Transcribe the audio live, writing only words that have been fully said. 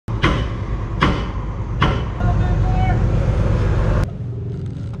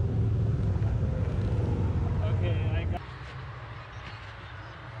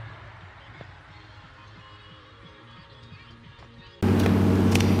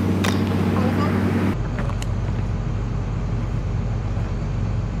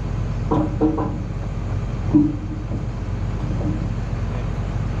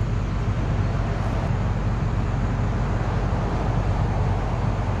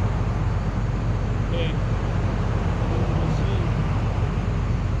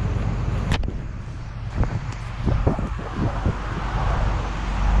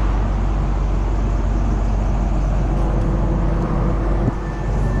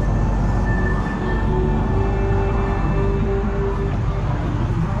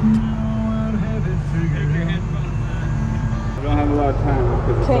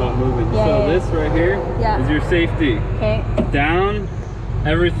safety. Okay. Down,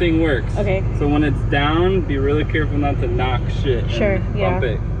 everything works. Okay. So when it's down, be really careful not to knock shit and bump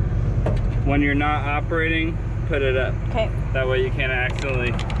it. When you're not operating, put it up. Okay. That way you can't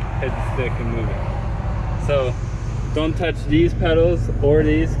accidentally hit the stick and move it. So don't touch these pedals or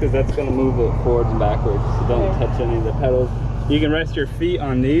these, because that's going to move it forwards and backwards. So don't touch any of the pedals. You can rest your feet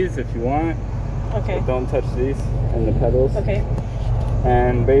on these if you want. Okay. But don't touch these and the pedals. Okay.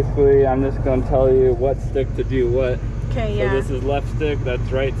 And basically, I'm just going to tell you what stick to do what. Okay, yeah. So this is left stick,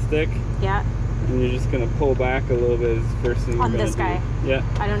 that's right stick. Yeah. And you're just going to pull back a little bit is the first thing you're on going to this do. guy. Yeah.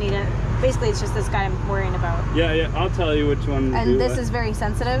 I don't need it. Basically, it's just this guy I'm worrying about. Yeah, yeah. I'll tell you which one to do. And this is very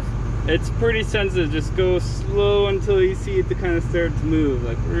sensitive? It's pretty sensitive. Just go slow until you see it to kind of start to move.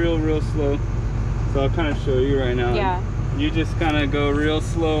 Like real slow. So I'll kind of show you right now. Yeah. You just kind of go real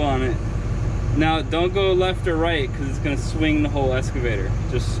slow on it. Now, don't go left or right because it's going to swing the whole excavator.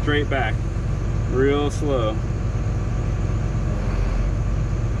 Just straight back. Real slow.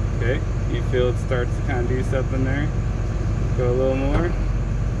 Okay. You feel it starts to kind of do something there. Go a little more.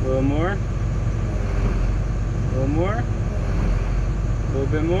 A little more. A little more. A little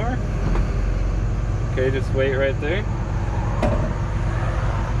bit more. Okay, just wait right there.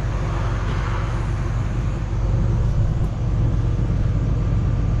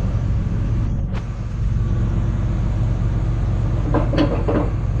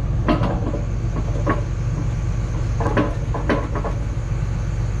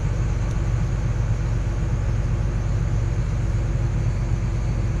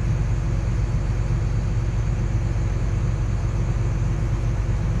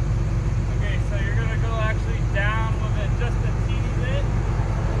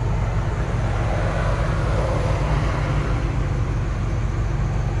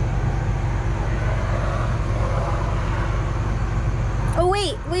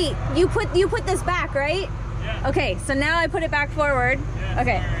 Wait, you put this back, right? Yeah. Okay, so now I put it back forward. Yeah,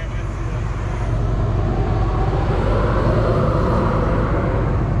 okay. Sorry.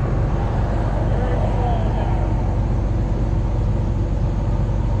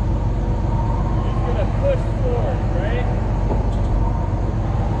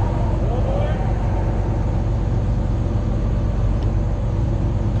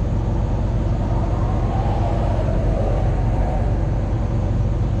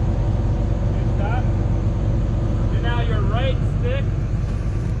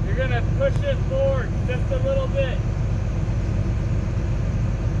 Push it forward just a little bit.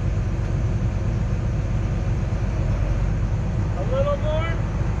 A little more.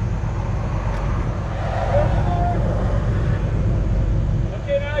 A little more.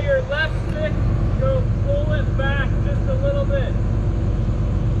 Okay, now your left stick, go pull it back just a little bit.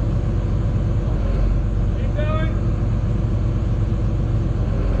 Keep going.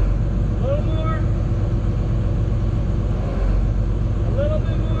 A little more. A little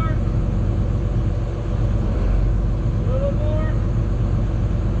bit more.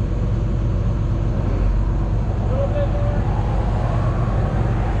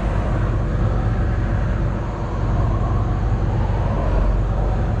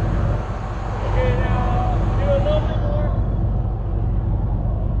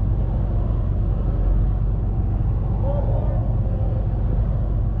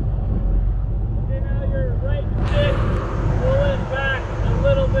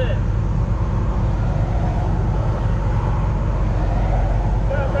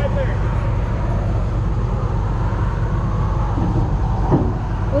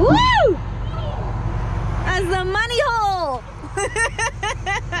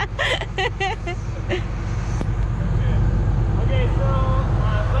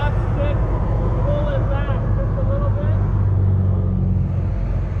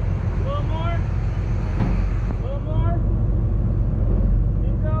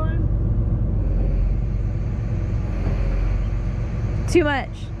 Too much.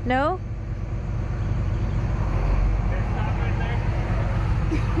 No? Okay, stop right there.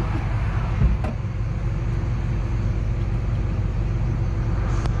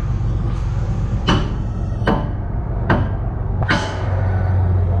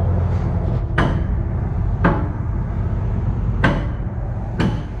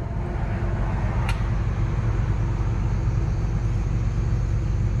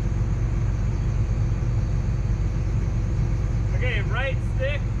 Right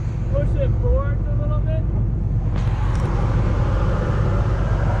stick, push it forward a little bit.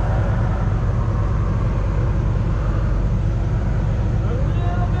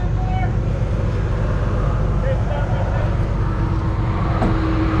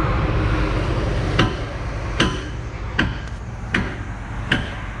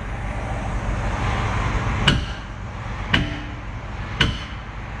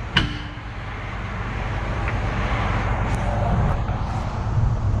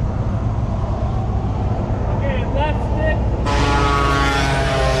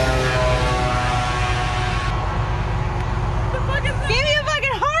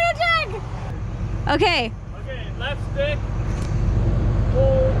 Okay. Okay, left stick.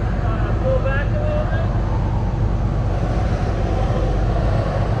 Pull back a little bit.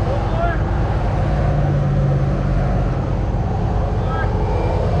 One more.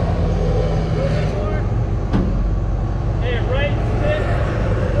 A little bit more. Hey, right stick.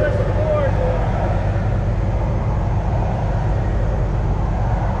 Push forward.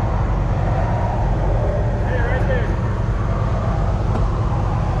 Hey, right there.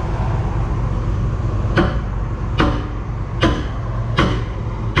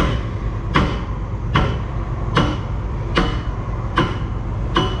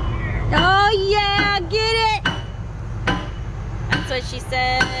 Oh yeah, get it. That's what she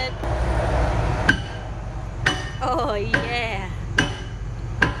said. Oh yeah.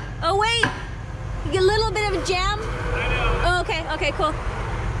 Oh wait, you get a little bit of a jam. I know. Oh, okay, okay, cool.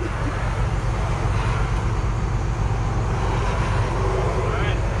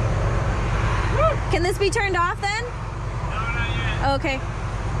 Alright. Can this be turned off then? No, not yet. Okay.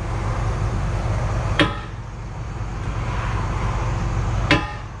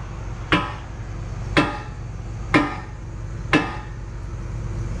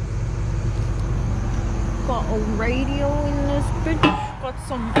 Got a radio in this bitch. Got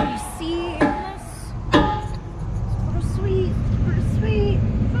some PC in this. It's pretty sweet. Pretty sweet.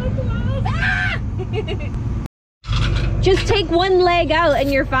 So close. Ah! Just take one leg out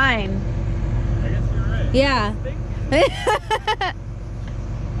and you're fine. I guess you're right. Yeah. I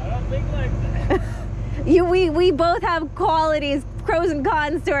don't think like that. We both have qualities, pros and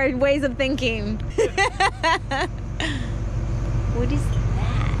cons to our ways of thinking. What is that?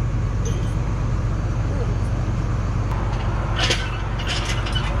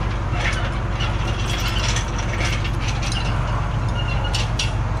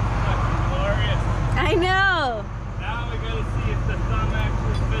 Glorious. I know. Now we gotta see if the thumb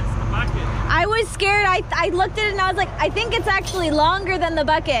actually fits the bucket. I was scared. I looked at it and I was like, I think it's actually longer than the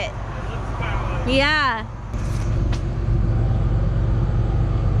bucket. It looks kind of like Yeah.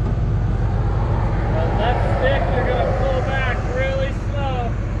 the left stick. You're gonna pull back really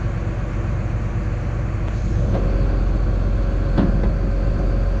slow.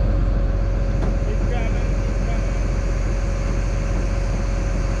 Keep coming. Keep coming.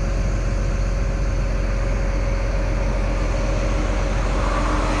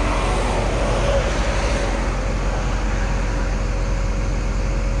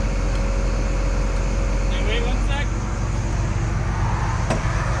 Hey, wait 1 sec.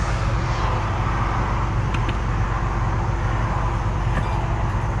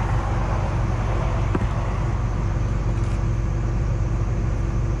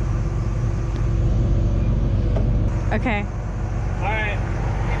 Okay. Alright,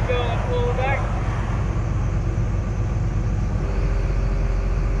 keep going, pull it back.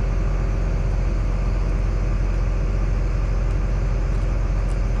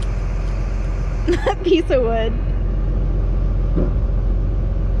 That piece of wood.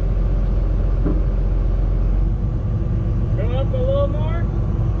 Come up a little more.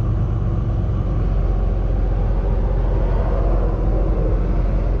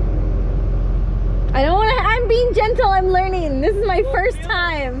 I don't want to. I'm being gentle. I'm learning. This is my first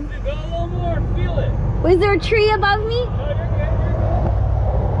time. Dude, go a little more, feel it. Was there a tree above me? No, you're good, you're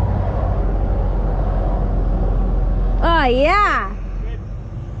Oh yeah. good.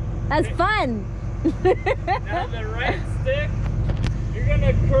 That's fun. Now the right stick, you're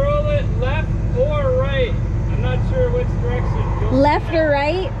gonna curl it left or right. I'm not sure which direction. Go Left or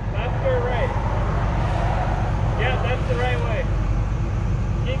right? Left or right. Yeah, that's the right way.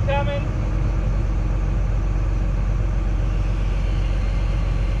 Keep coming.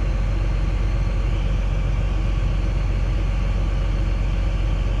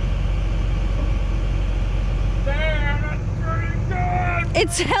 Damn, that's pretty good.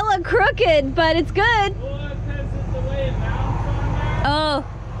 It's hella crooked, but it's good. Well, it's because it's the way it mounts on there. Oh.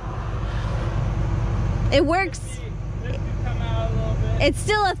 It works. This could come out a little bit. It's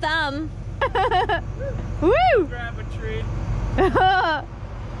still a thumb. Woo! Grab a tree.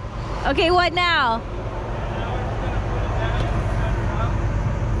 Okay, what now? Now we're just gonna put it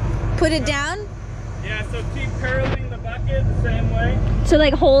down and Put it down? center up. Yeah, so keep curling the bucket the same way. To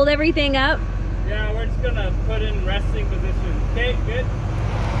like hold everything up? Yeah, we're just gonna put in resting position. Okay, good.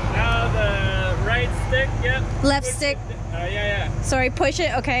 Now the right stick, yep. Left Push stick. yeah. Sorry, push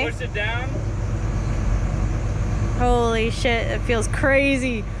it, okay. Push it down. Holy shit, it feels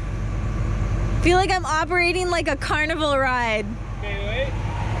crazy. I feel like I'm operating like a carnival ride. Okay, wait.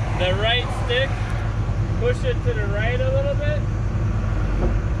 The right stick, push it to the right a little bit.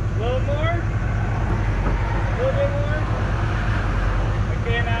 A little more. A little bit more.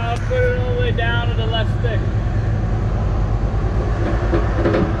 Okay, now I'll put it all the way way down to the left stick.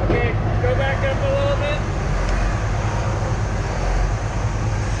 Okay, go back up a little bit.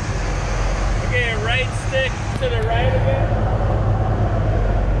 Okay, right stick to the right a bit.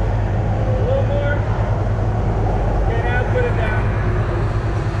 A little more. Okay, now put it down.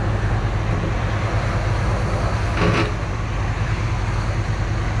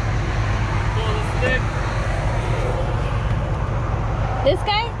 Pull the stick. This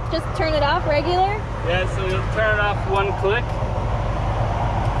guy? Just turn it off regular? Yeah, so you'll turn it off one click.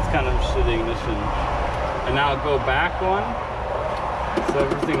 It's kind of shitty ignition. And now go back one. So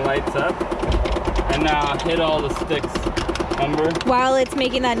everything lights up. And now hit all the sticks. Remember? While it's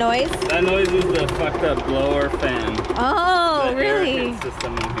making that noise? That noise is the fucked up blower fan. Oh, the really? air hit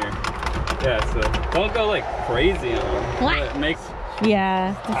system in here. Yeah, so don't go like crazy on it. What? It makes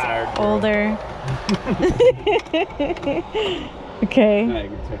Yeah, tired. it's older. Okay. Now you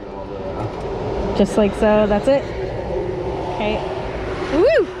can turn it all the way off. Just like so, that's it? Okay.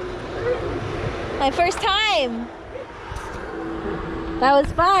 Woo! My first time! That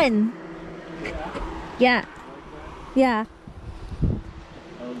was fun! Yeah. Yeah.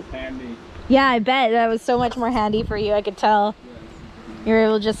 That was handy. Yeah, I bet. That was so much more handy for you, I could tell. You were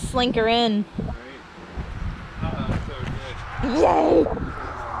able to just slink her in. Right. So good. Yay!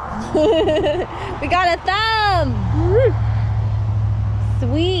 We got a thumb!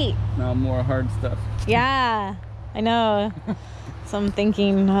 Sweet! Now more hard stuff. Yeah, I know. Some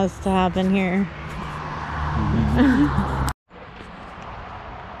thinking has to happen here.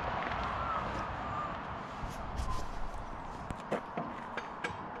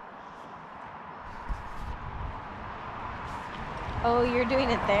 Oh, you're doing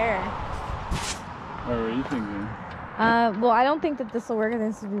it there. What were you thinking? Well, I don't think that this will work.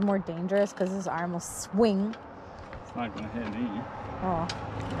 This would be more dangerous because his arm will swing. It's not gonna hit me. Oh, I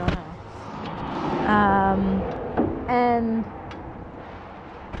don't know. And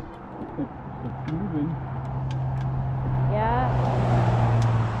It's moving. yeah,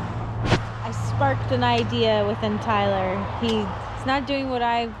 I sparked an idea within Tyler. He's not doing what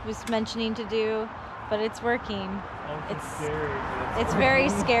I was mentioning to do, but it's working. It's scary. It's very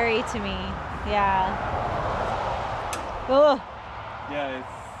scary to me. Yeah. Oh. Yeah, it's.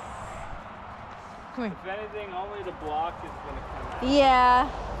 Come here. If anything, only the block is gonna come out. Yeah.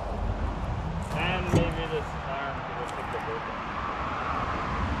 And maybe this arm because I think they're broken.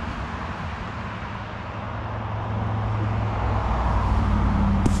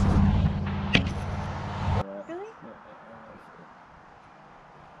 Really?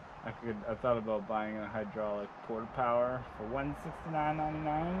 I thought about buying a hydraulic porta power for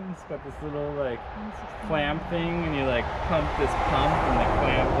 $169.99. It's got this little like clamp thing, and you like pump this pump, and the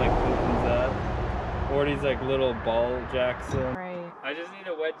clamp like opens up. Or these like little ball jacks. Right. I just need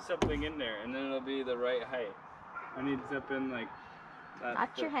to wedge something in there, and then it'll be the right height. I need to zip in like that.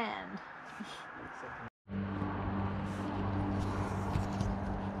 Not your hand.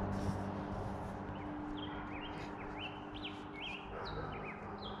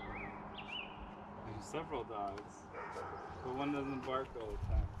 There's several dogs, but one doesn't bark all the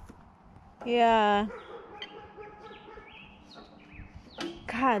time. Yeah.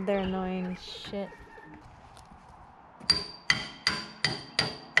 God, they're annoying as shit.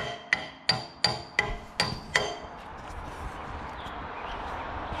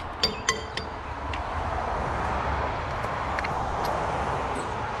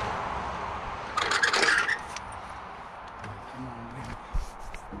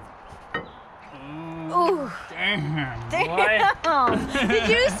 Oh, Damn. damn. Did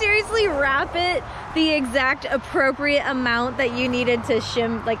you seriously wrap it the exact appropriate amount that you needed to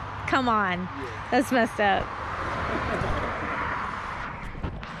shim? Like, come on. Yeah. That's messed up.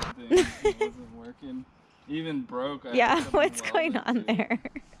 It wasn't working. Even broke. Yeah, what's going on there?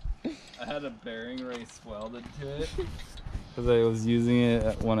 I had a bearing race welded to it because I was using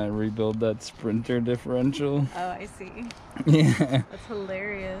it when I rebuilt that Sprinter differential. Oh, I see. Yeah. That's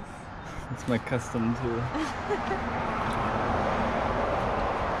hilarious. It's my custom tool.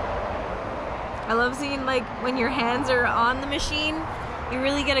 I love seeing, like, when your hands are on the machine, you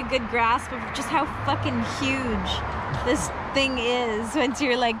really get a good grasp of just how fucking huge this thing is once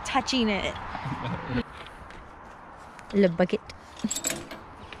you're, like, touching it. Le bucket.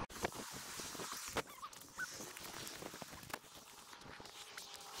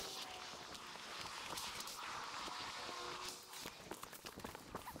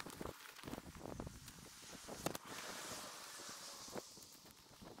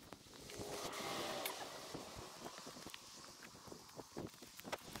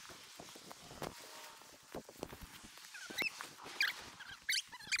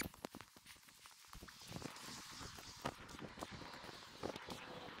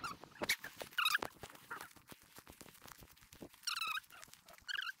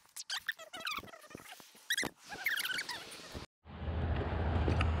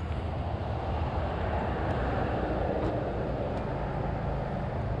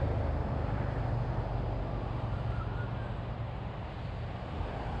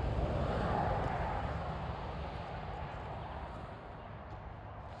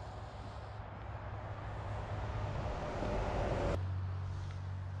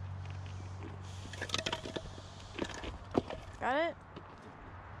 got it?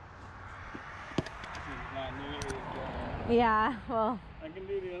 It's not nearly as bad. Yeah, well. I can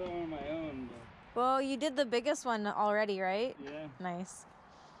do the other one on my own, but... Well, you did the biggest one already, right? Yeah. Nice.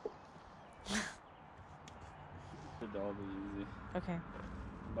 Should all be easy. Okay.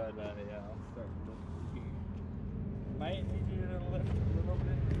 But yeah, I'll start lifting. Might need you to lift a little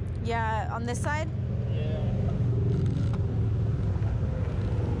bit. Yeah, on this side? Yeah.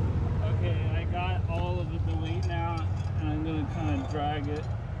 Okay, I got all of the weight now, and I'm gonna kind of drag it.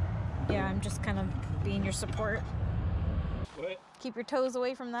 Yeah, I'm just kind of being your support. What? Keep your toes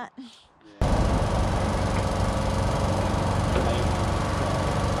away from that. Yeah.